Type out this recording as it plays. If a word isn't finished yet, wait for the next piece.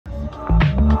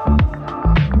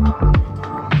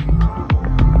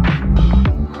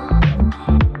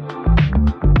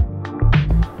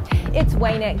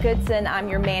Waynette Goodson. I'm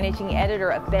your managing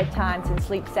editor of Bedtimes and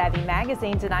Sleep Savvy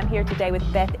magazines, and I'm here today with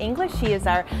Beth English. She is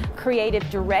our creative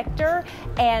director,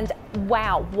 and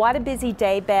wow, what a busy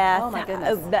day, Beth. Oh my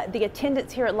goodness. The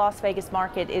attendance here at Las Vegas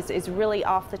Market is really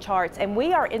off the charts, and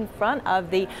we are in front of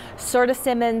the Serta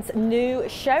Simmons new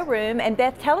showroom. And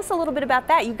Beth, tell us a little bit about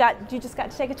that. You just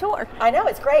got to take a tour. I know,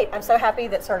 it's great. I'm so happy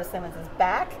that Serta Simmons is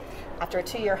back after a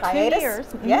 2-year hiatus. 2 years.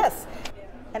 Mm-hmm. Yes.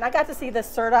 And I got to see the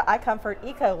Serta iComfort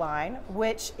Eco line,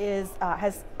 which is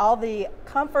has all the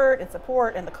comfort and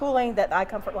support and the cooling that the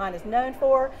iComfort line is known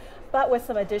for, but with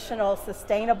some additional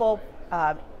sustainable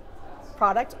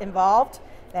product involved.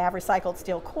 They have recycled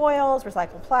steel coils,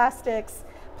 recycled plastics,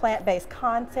 plant-based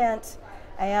content,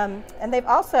 and they've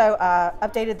also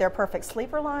updated their Perfect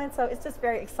Sleeper line, so it's just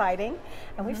very exciting.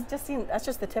 And we've just seen, that's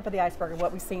just the tip of the iceberg of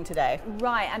what we've seen today.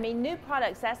 Right, I mean, new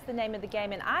products, that's the name of the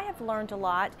game, and I have learned a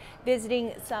lot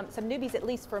visiting some newbies. At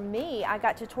least for me, I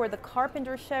got to tour the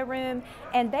Carpenter showroom,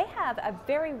 and they have a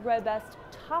very robust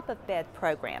top of bed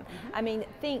program. I mean,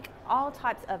 think all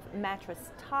types of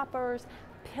mattress toppers,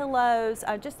 pillows,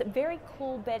 just very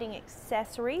cool bedding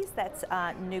accessories. That's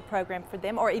a new program for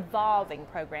them, or evolving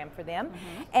program for them.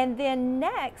 And then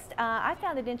next, I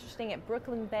found it interesting at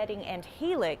Brooklyn Bedding and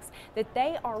Helix that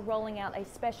they are rolling out a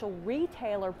special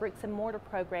retailer bricks and mortar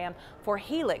program for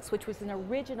Helix, which was an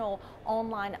original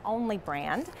online only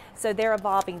brand. So they're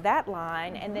evolving that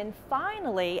line. And then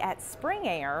finally at Spring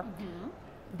Air,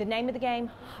 the name of the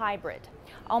game, Hybrid.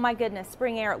 Oh my goodness,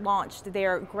 Spring Air launched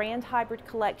their Grand Hybrid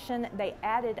collection. They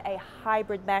added a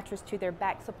hybrid mattress to their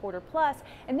Back Supporter Plus,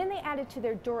 and then they added to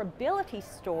their durability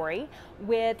story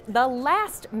with the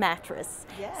Last mattress.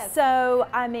 Yes. So,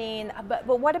 I mean, but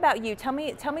what about you? Tell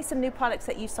me some new products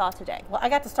that you saw today. Well, I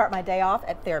got to start my day off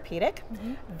at Therapedic.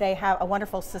 They have a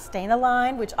wonderful Sustain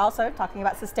line, which also, talking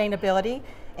about sustainability,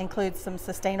 includes some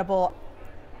sustainable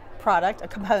product,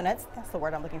 components, that's the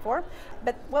word I'm looking for.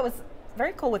 But what was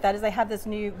very cool with that is they have this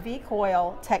new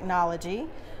V-coil technology,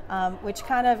 which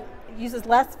kind of uses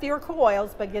fewer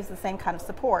coils, but gives the same kind of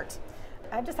support.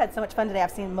 I've just had so much fun today. I've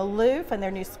seen Maloof and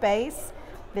their new space,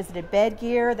 visited Bed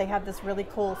Gear. They have this really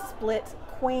cool split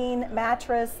queen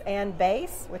mattress and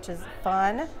base, which is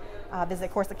fun.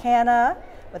 Visit Corsicana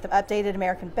with the updated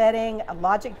American bedding,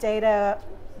 Logic Data.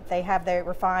 They have their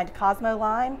refined Cosmo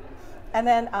line. And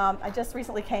then I just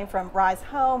recently came from Rise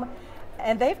Home,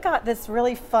 and they've got this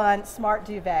really fun smart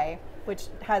duvet, which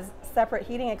has separate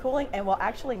heating and cooling, and will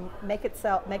actually make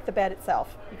the bed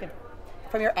itself. You can,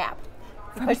 from your app.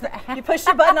 You push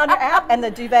the button on your app, and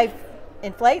the duvet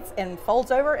inflates and folds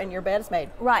over, and your bed is made.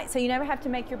 Right, so you never have to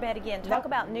make your bed again. Talk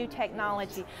about new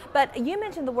technology. But you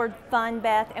mentioned the word fun,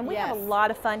 Beth, and we have a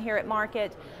lot of fun here at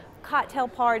Market. Cocktail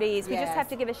parties. We just have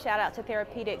to give a shout out to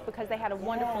Therapedic because they had a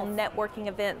wonderful networking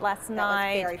event last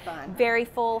night. Was very fun. Very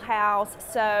full house.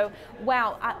 So,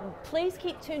 wow, please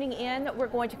keep tuning in. We're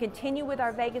going to continue with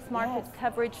our Vegas Market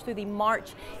coverage through the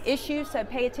March issue, so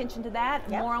pay attention to that.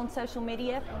 More on social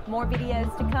media, more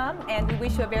videos to come, and we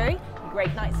wish you a very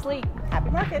great night's sleep. Happy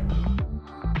Market.